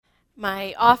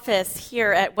My office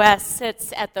here at West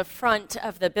sits at the front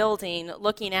of the building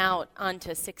looking out onto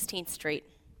 16th Street.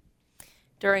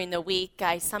 During the week,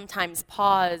 I sometimes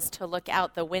pause to look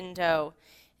out the window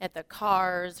at the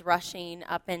cars rushing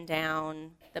up and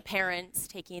down, the parents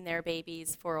taking their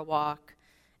babies for a walk,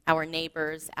 our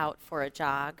neighbors out for a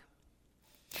jog.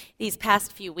 These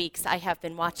past few weeks, I have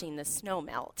been watching the snow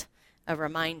melt, a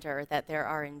reminder that there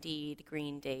are indeed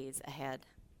green days ahead.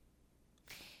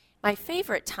 My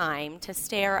favorite time to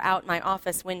stare out my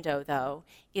office window, though,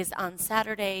 is on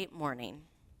Saturday morning.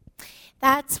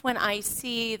 That's when I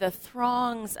see the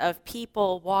throngs of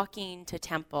people walking to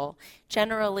temple,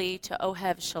 generally to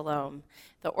Ohev Shalom,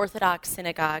 the Orthodox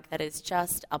synagogue that is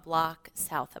just a block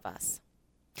south of us.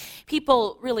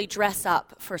 People really dress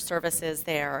up for services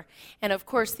there, and of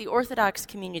course the Orthodox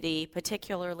community,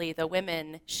 particularly the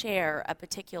women, share a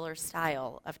particular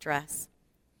style of dress.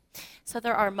 So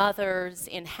there are mothers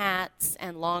in hats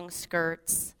and long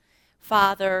skirts,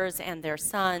 fathers and their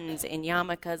sons in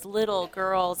yarmulkes, little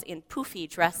girls in poofy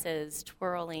dresses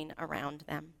twirling around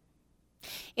them.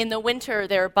 In the winter,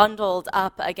 they're bundled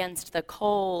up against the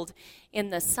cold. In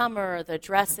the summer, the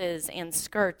dresses and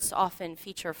skirts often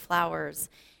feature flowers,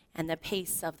 and the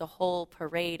pace of the whole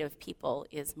parade of people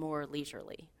is more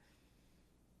leisurely.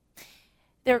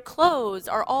 Their clothes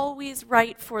are always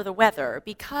right for the weather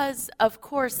because, of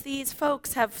course, these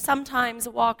folks have sometimes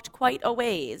walked quite a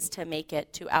ways to make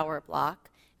it to our block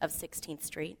of 16th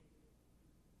Street.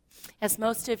 As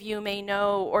most of you may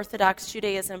know, Orthodox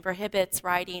Judaism prohibits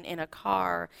riding in a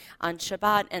car on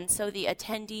Shabbat, and so the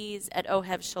attendees at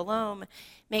Ohev Shalom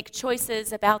make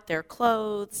choices about their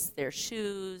clothes, their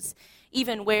shoes,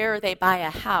 even where they buy a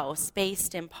house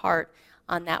based in part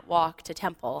on that walk to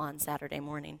temple on Saturday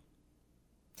morning.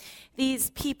 These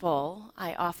people,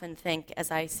 I often think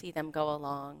as I see them go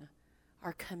along,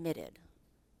 are committed.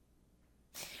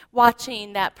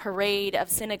 Watching that parade of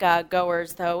synagogue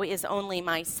goers, though, is only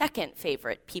my second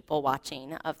favorite people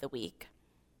watching of the week.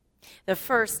 The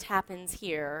first happens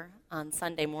here on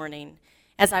Sunday morning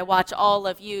as I watch all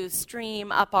of you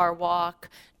stream up our walk,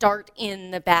 dart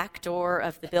in the back door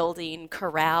of the building,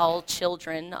 corral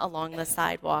children along the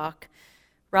sidewalk,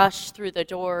 rush through the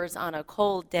doors on a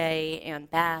cold day,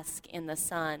 and bask in the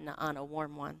sun on a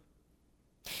warm one.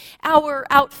 Our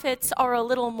outfits are a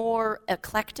little more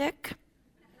eclectic.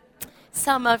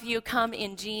 Some of you come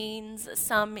in jeans,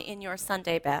 some in your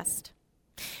Sunday best.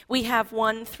 We have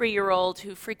one 3-year-old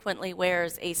who frequently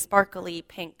wears a sparkly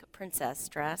pink princess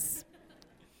dress.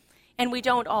 And we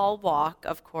don't all walk,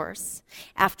 of course.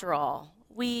 After all,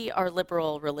 we are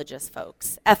liberal religious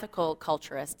folks, ethical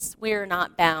culturists. We're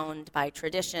not bound by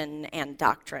tradition and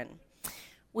doctrine.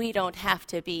 We don't have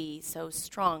to be so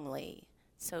strongly,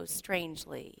 so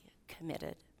strangely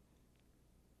committed.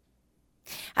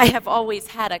 I have always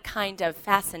had a kind of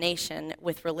fascination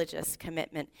with religious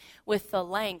commitment, with the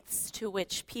lengths to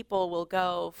which people will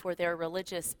go for their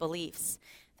religious beliefs,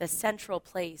 the central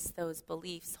place those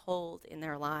beliefs hold in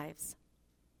their lives.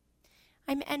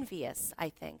 I'm envious, I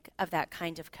think, of that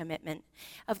kind of commitment,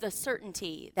 of the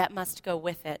certainty that must go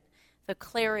with it, the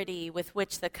clarity with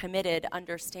which the committed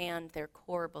understand their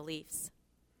core beliefs.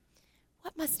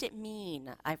 What must it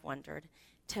mean, I've wondered,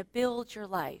 to build your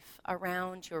life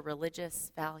around your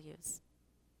religious values?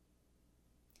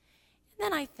 And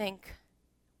then I think,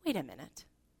 wait a minute.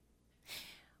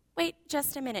 Wait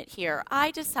just a minute here.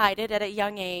 I decided at a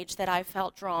young age that I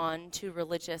felt drawn to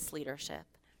religious leadership.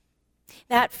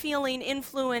 That feeling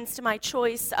influenced my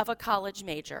choice of a college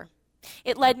major.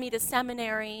 It led me to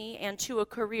seminary and to a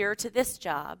career, to this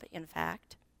job, in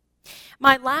fact.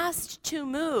 My last 2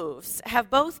 moves have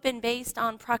both been based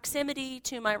on proximity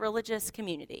to my religious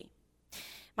community.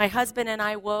 My husband and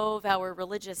I wove our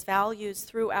religious values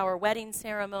through our wedding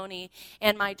ceremony,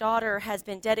 and my daughter has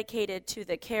been dedicated to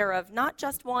the care of not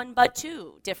just one, but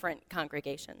 2 different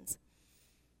congregations.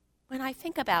 When I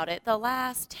think about it, the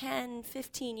last 10,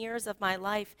 15 years of my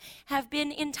life have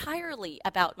been entirely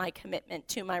about my commitment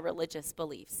to my religious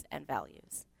beliefs and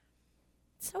values.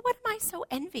 So what am I so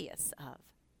envious of?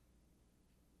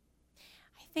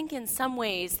 I think in some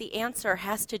ways the answer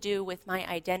has to do with my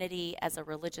identity as a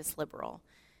religious liberal,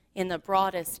 in the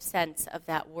broadest sense of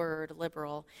that word,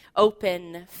 liberal,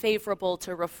 open, favorable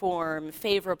to reform,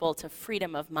 favorable to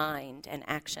freedom of mind and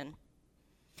action.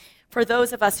 For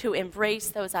those of us who embrace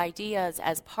those ideas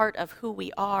as part of who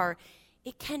we are,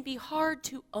 it can be hard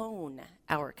to own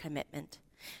our commitment,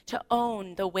 to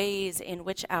own the ways in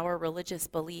which our religious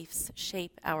beliefs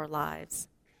shape our lives.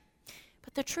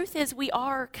 But the truth is we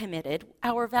are committed.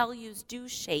 Our values do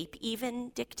shape,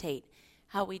 even dictate,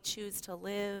 how we choose to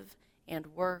live and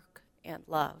work and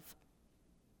love.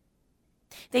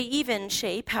 They even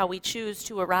shape how we choose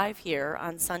to arrive here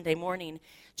on Sunday morning,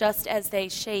 just as they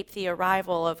shape the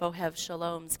arrival of Ohev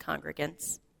Shalom's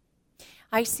congregants.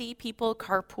 I see people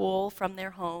carpool from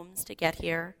their homes to get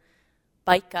here,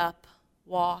 bike up,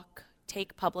 walk,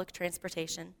 take public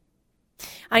transportation.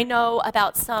 I know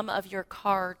about some of your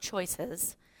car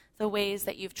choices, the ways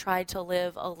that you've tried to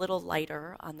live a little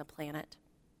lighter on the planet.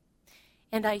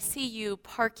 And I see you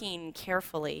parking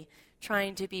carefully,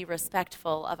 trying to be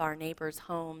respectful of our neighbors'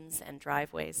 homes and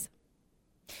driveways.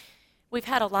 We've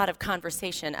had a lot of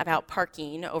conversation about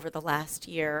parking over the last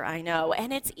year, I know,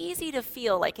 and it's easy to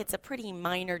feel like it's a pretty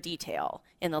minor detail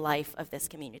in the life of this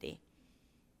community.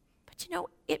 But you know,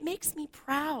 it makes me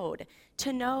proud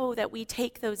to know that we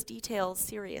take those details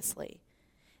seriously,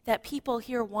 that people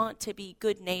here want to be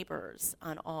good neighbors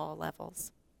on all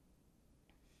levels.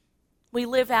 We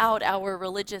live out our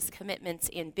religious commitments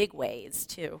in big ways,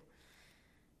 too.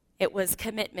 It was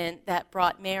commitment that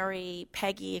brought Mary,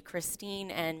 Peggy,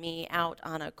 Christine, and me out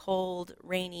on a cold,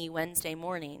 rainy Wednesday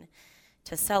morning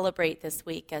to celebrate this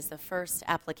week as the first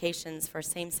applications for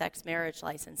same-sex marriage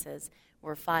licenses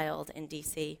were filed in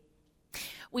D.C.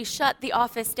 We shut the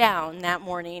office down that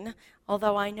morning,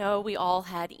 although I know we all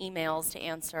had emails to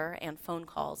answer and phone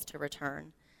calls to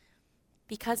return.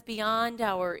 Because beyond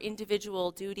our individual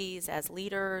duties as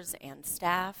leaders and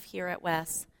staff here at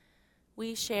Wes,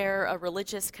 we share a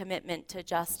religious commitment to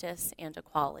justice and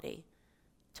equality,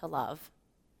 to love.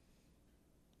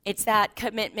 It's that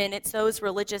commitment, it's those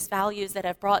religious values that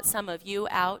have brought some of you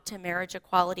out to marriage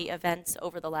equality events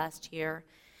over the last year,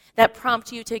 that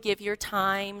prompt you to give your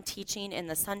time teaching in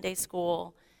the Sunday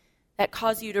school, that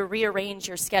cause you to rearrange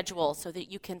your schedule so that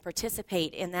you can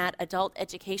participate in that adult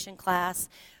education class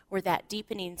or that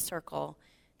deepening circle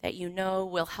that you know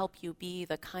will help you be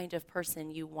the kind of person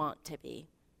you want to be.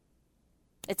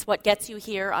 It's what gets you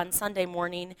here on Sunday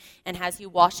morning and has you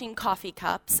washing coffee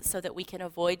cups so that we can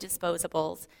avoid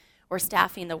disposables, or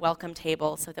staffing the welcome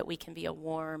table so that we can be a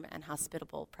warm and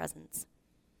hospitable presence.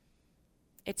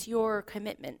 It's your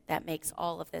commitment that makes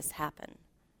all of this happen.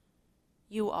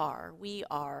 We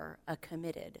are a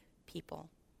committed people.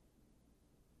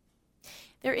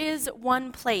 There is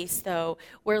one place, though,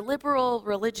 where liberal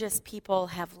religious people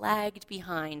have lagged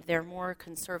behind their more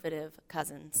conservative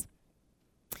cousins,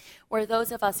 where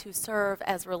those of us who serve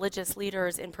as religious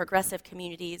leaders in progressive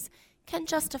communities can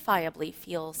justifiably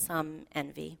feel some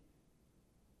envy.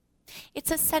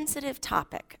 It's a sensitive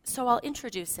topic, so I'll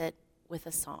introduce it with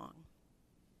a song.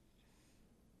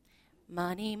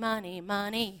 Money, money,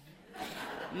 money,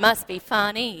 must be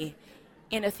funny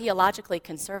in a theologically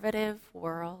conservative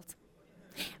world.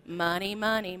 Money,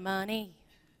 money, money,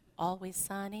 always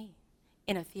sunny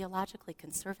in a theologically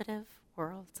conservative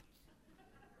world.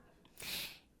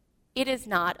 It is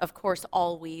not, of course,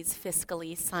 always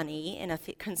fiscally sunny in a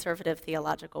conservative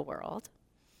theological world.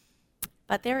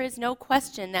 But there is no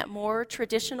question that more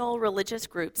traditional religious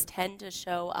groups tend to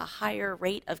show a higher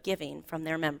rate of giving from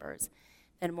their members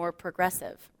than more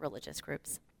progressive religious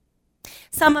groups.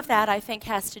 Some of that, I think,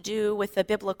 has to do with the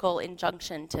biblical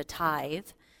injunction to tithe.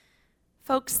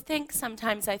 Folks think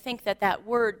sometimes, I think, that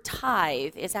word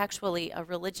tithe is actually a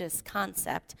religious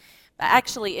concept.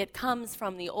 Actually, it comes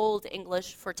from the Old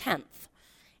English for tenth,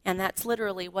 and that's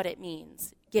literally what it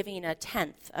means, giving a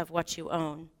tenth of what you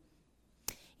own.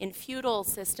 In feudal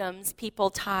systems,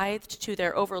 people tithed to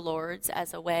their overlords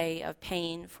as a way of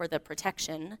paying for the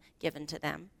protection given to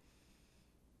them.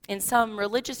 In some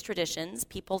religious traditions,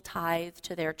 people tithe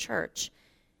to their church,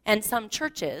 and some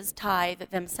churches tithe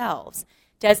themselves,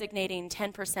 designating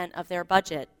 10% of their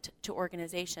budget to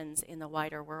organizations in the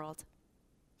wider world.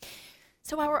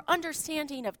 So our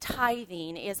understanding of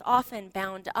tithing is often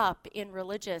bound up in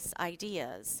religious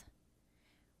ideas.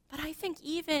 But I think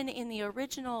even in the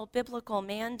original biblical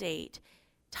mandate,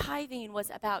 tithing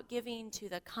was about giving to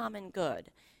the common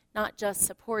good, not just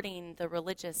supporting the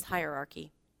religious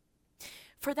hierarchy.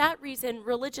 For that reason,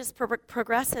 religious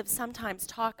progressives sometimes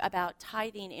talk about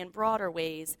tithing in broader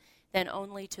ways than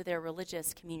only to their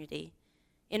religious community.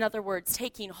 In other words,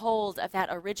 taking hold of that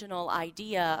original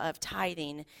idea of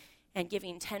tithing and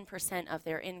giving 10% of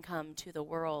their income to the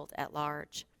world at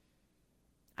large.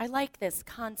 I like this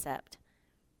concept,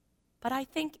 but I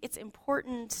think it's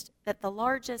important that the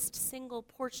largest single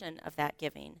portion of that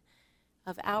giving,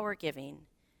 of our giving,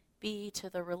 be to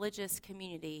the religious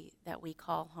community that we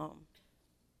call home.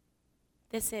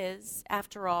 This is,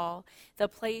 after all, the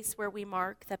place where we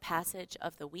mark the passage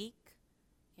of the week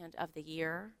and of the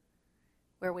year,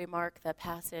 where we mark the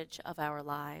passage of our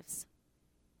lives.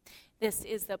 This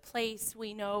is the place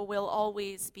we know will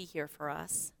always be here for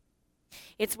us.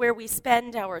 It's where we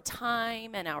spend our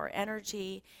time and our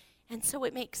energy, And so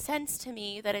it makes sense to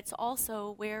me that it's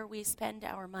also where we spend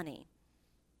our money.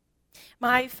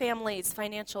 My family's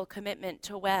financial commitment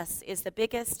to Wes is the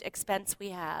biggest expense we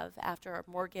have after our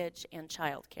mortgage and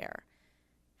childcare.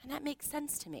 And that makes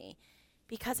sense to me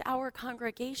because our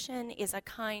congregation is a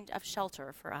kind of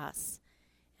shelter for us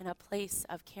and a place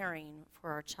of caring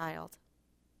for our child.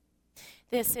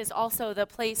 This is also the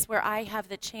place where I have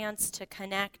the chance to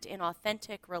connect in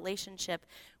authentic relationship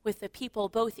with the people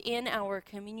both in our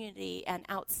community and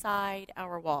outside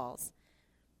our walls.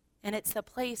 And it's the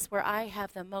place where I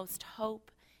have the most hope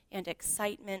and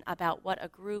excitement about what a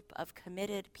group of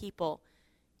committed people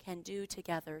can do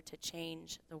together to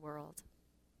change the world.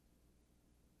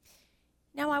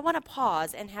 Now I want to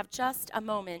pause and have just a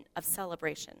moment of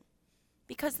celebration.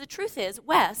 Because the truth is,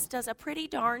 Wes does a pretty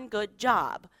darn good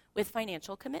job with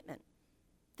financial commitment.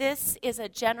 This is a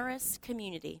generous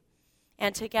community,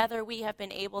 and together we have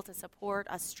been able to support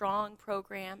a strong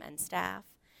program and staff,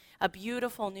 a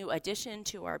beautiful new addition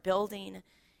to our building,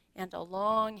 and a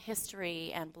long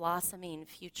history and blossoming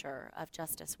future of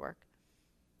justice work.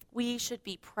 We should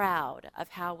be proud of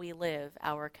how we live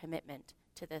our commitment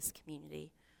to this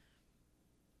community.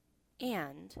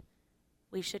 And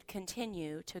we should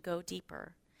continue to go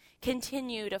deeper,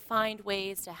 continue to find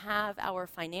ways to have our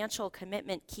financial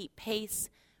commitment keep pace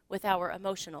with our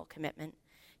emotional commitment,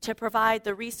 to provide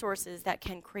the resources that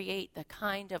can create the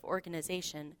kind of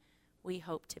organization we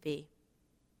hope to be.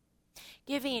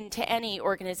 Giving to any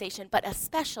organization, but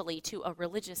especially to a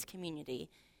religious community,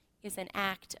 is an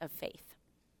act of faith.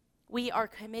 We are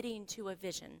committing to a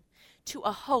vision, to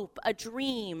a hope, a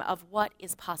dream of what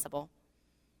is possible.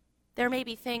 There may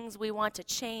be things we want to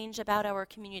change about our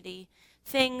community,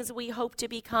 things we hope to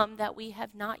become that we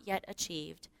have not yet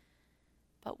achieved.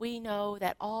 But we know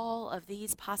that all of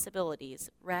these possibilities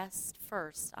rest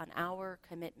first on our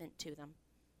commitment to them.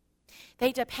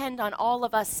 They depend on all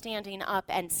of us standing up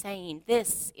and saying,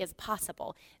 this is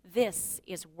possible, this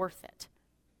is worth it.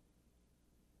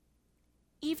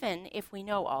 Even if we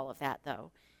know all of that,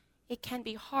 though, it can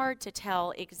be hard to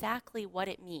tell exactly what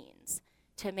it means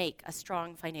to make a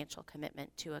strong financial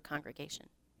commitment to a congregation.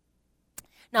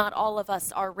 Not all of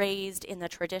us are raised in the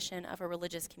tradition of a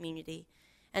religious community,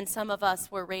 and some of us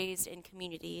were raised in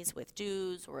communities with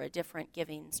dues or a different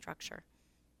giving structure.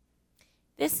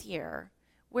 This year,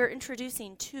 we're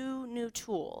introducing 2 new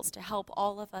tools to help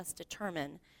all of us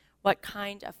determine what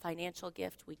kind of financial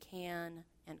gift we can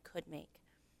and could make.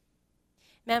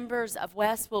 Members of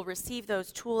Wes will receive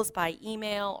those tools by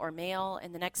email or mail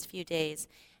in the next few days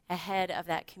ahead of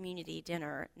that community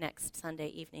dinner next Sunday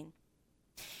evening.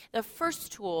 The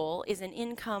first tool is an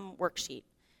income worksheet,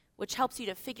 which helps you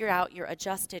to figure out your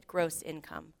adjusted gross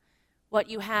income, what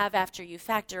you have after you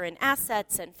factor in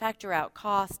assets and factor out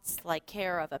costs like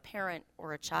care of a parent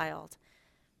or a child.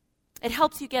 It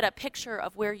helps you get a picture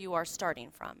of where you are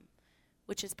starting from,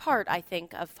 which is part, I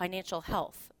think, of financial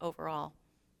health overall.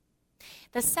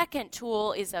 The second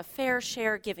tool is a fair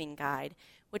share giving guide,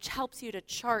 which helps you to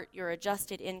chart your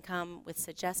adjusted income with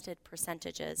suggested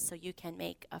percentages so you can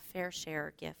make a fair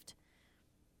share gift.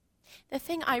 The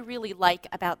thing I really like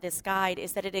about this guide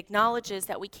is that it acknowledges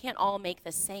that we can't all make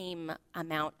the same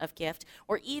amount of gift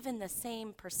or even the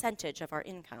same percentage of our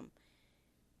income.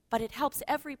 But it helps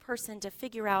every person to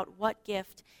figure out what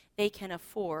gift they can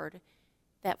afford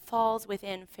that falls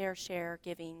within fair share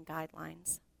giving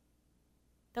guidelines.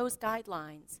 Those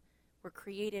guidelines were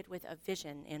created with a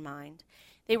vision in mind.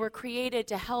 They were created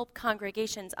to help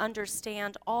congregations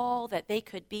understand all that they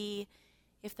could be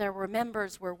if their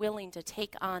members were willing to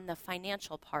take on the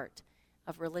financial part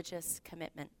of religious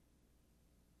commitment.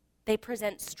 They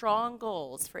present strong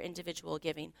goals for individual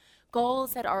giving,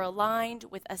 goals that are aligned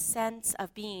with a sense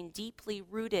of being deeply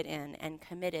rooted in and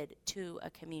committed to a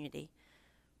community.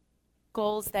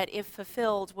 Goals that, if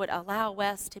fulfilled, would allow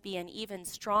Wes to be an even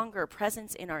stronger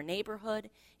presence in our neighborhood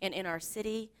and in our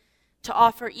city, to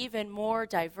offer even more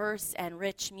diverse and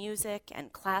rich music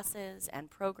and classes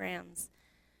and programs,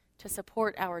 to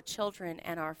support our children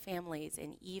and our families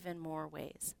in even more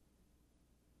ways.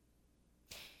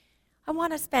 I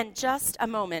want to spend just a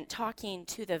moment talking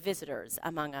to the visitors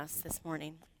among us this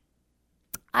morning.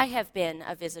 I have been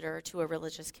a visitor to a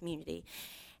religious community,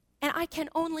 and I can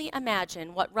only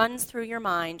imagine what runs through your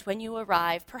mind when you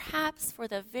arrive, perhaps for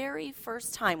the very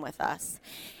first time with us,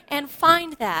 and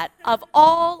find that, of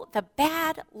all the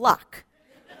bad luck,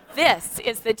 this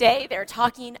is the day they're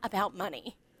talking about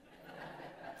money.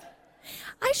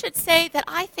 I should say that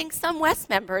I think some Wes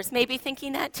members may be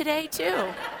thinking that today,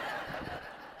 too.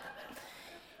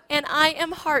 And I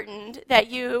am heartened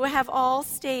that you have all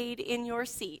stayed in your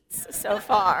seats so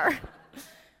far.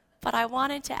 But I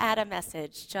wanted to add a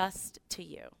message just to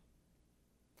you.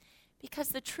 Because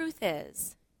the truth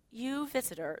is, you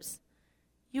visitors,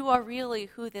 you are really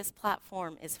who this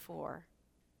platform is for.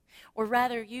 Or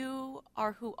rather, you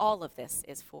are who all of this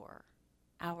is for,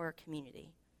 our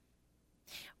community.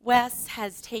 Wes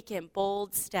has taken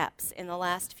bold steps in the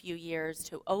last few years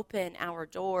to open our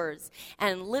doors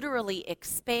and literally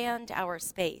expand our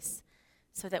space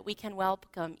so that we can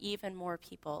welcome even more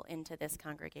people into this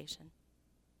congregation.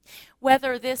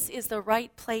 Whether this is the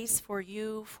right place for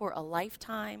you for a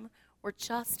lifetime or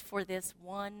just for this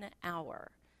 1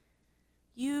 hour,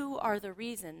 you are the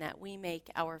reason that we make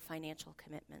our financial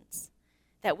commitments,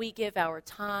 that we give our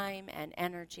time and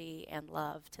energy and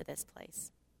love to this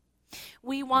place.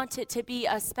 We want it to be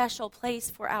a special place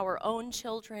for our own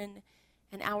children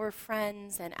and our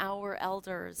friends and our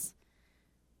elders,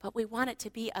 but we want it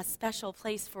to be a special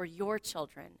place for your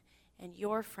children and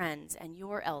your friends and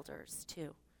your elders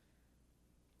too.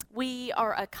 We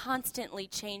are a constantly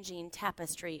changing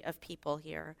tapestry of people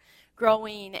here,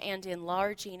 growing and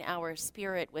enlarging our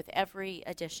spirit with every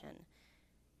addition,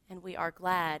 and we are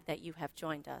glad that you have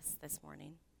joined us this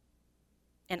morning.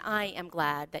 And I am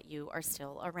glad that you are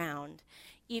still around,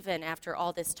 even after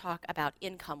all this talk about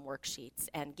income worksheets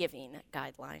and giving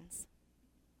guidelines.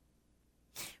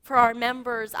 For our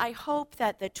members, I hope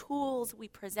that the tools we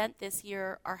present this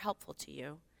year are helpful to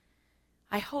you.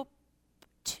 I hope,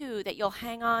 too, that you'll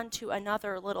hang on to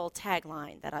another little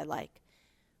tagline that I like,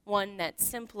 one that's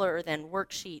simpler than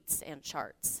worksheets and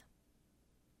charts.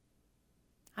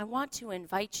 I want to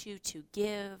invite you to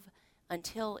give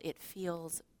until it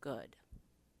feels good.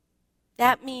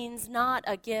 That means not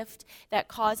a gift that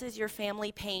causes your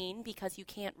family pain because you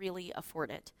can't really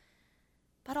afford it,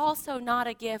 but also not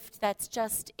a gift that's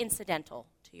just incidental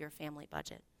to your family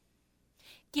budget.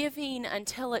 Giving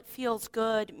until it feels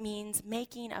good means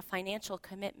making a financial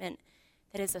commitment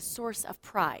that is a source of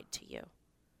pride to you,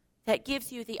 that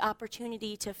gives you the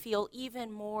opportunity to feel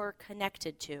even more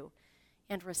connected to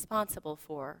and responsible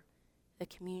for the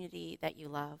community that you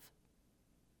love.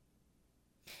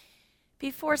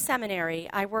 Before seminary,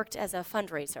 I worked as a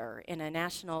fundraiser in a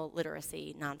national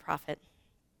literacy nonprofit.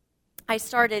 I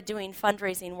started doing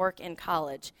fundraising work in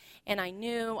college, and I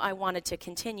knew I wanted to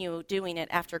continue doing it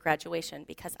after graduation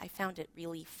because I found it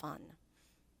really fun.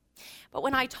 But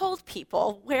when I told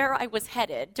people where I was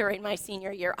headed during my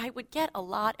senior year, I would get a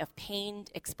lot of pained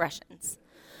expressions.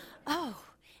 Oh,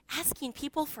 asking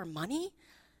people for money?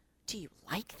 Do you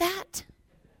like that?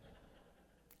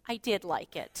 I did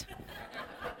like it.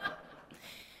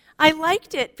 I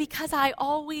liked it because I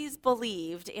always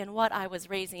believed in what I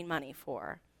was raising money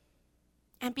for.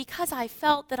 And because I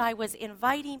felt that I was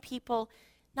inviting people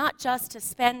not just to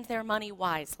spend their money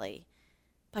wisely,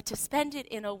 but to spend it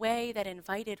in a way that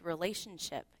invited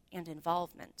relationship and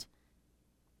involvement.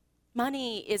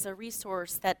 Money is a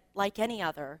resource that, like any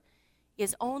other,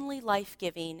 is only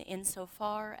life-giving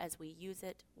insofar as we use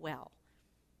it well.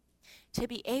 To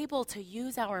be able to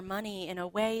use our money in a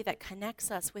way that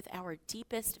connects us with our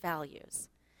deepest values,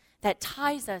 that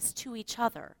ties us to each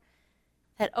other,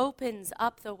 that opens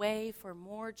up the way for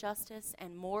more justice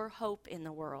and more hope in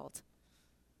the world.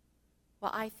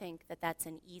 Well, I think that that's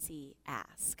an easy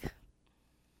ask.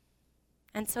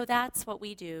 And so that's what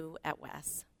we do at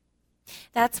Wes.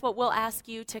 That's what we'll ask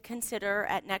you to consider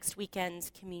at next weekend's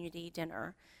community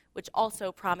dinner, which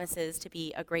also promises to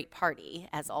be a great party,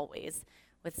 as always,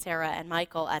 with Sarah and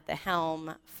Michael at the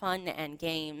helm, fun and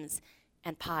games,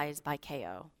 and pies by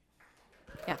KO.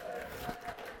 Yeah.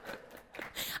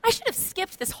 I should have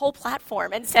skipped this whole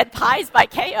platform and said pies by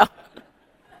KO.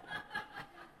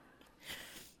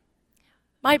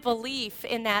 My belief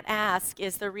in that ask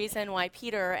is the reason why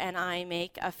Peter and I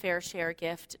make a fair share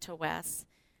gift to Wes,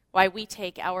 why we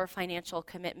take our financial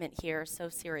commitment here so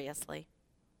seriously.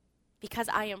 Because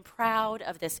I am proud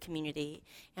of this community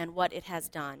and what it has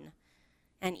done.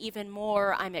 And even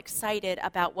more, I'm excited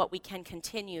about what we can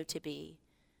continue to be,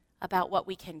 about what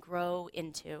we can grow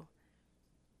into.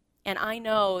 And I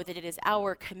know that it is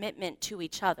our commitment to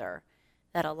each other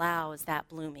that allows that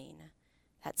blooming,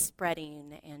 that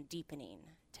spreading and deepening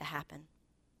to happen.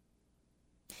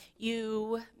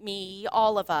 You, me,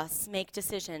 all of us make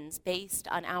decisions based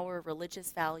on our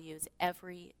religious values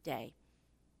every day.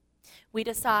 We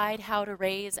decide how to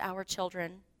raise our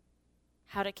children,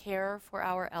 how to care for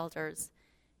our elders,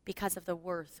 because of the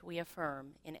worth we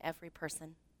affirm in every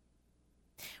person.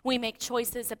 We make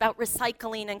choices about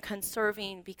recycling and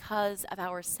conserving because of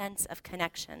our sense of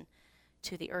connection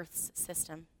to the Earth's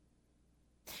system.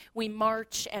 We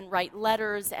march and write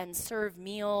letters and serve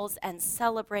meals and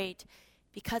celebrate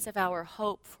because of our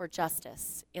hope for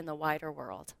justice in the wider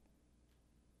world.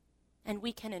 And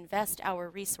we can invest our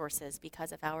resources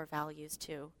because of our values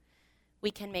too.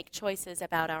 We can make choices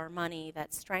about our money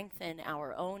that strengthen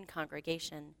our own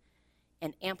congregation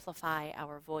and amplify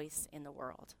our voice in the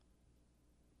world.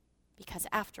 Because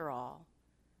after all,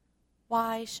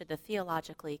 why should the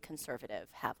theologically conservative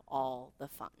have all the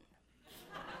fun?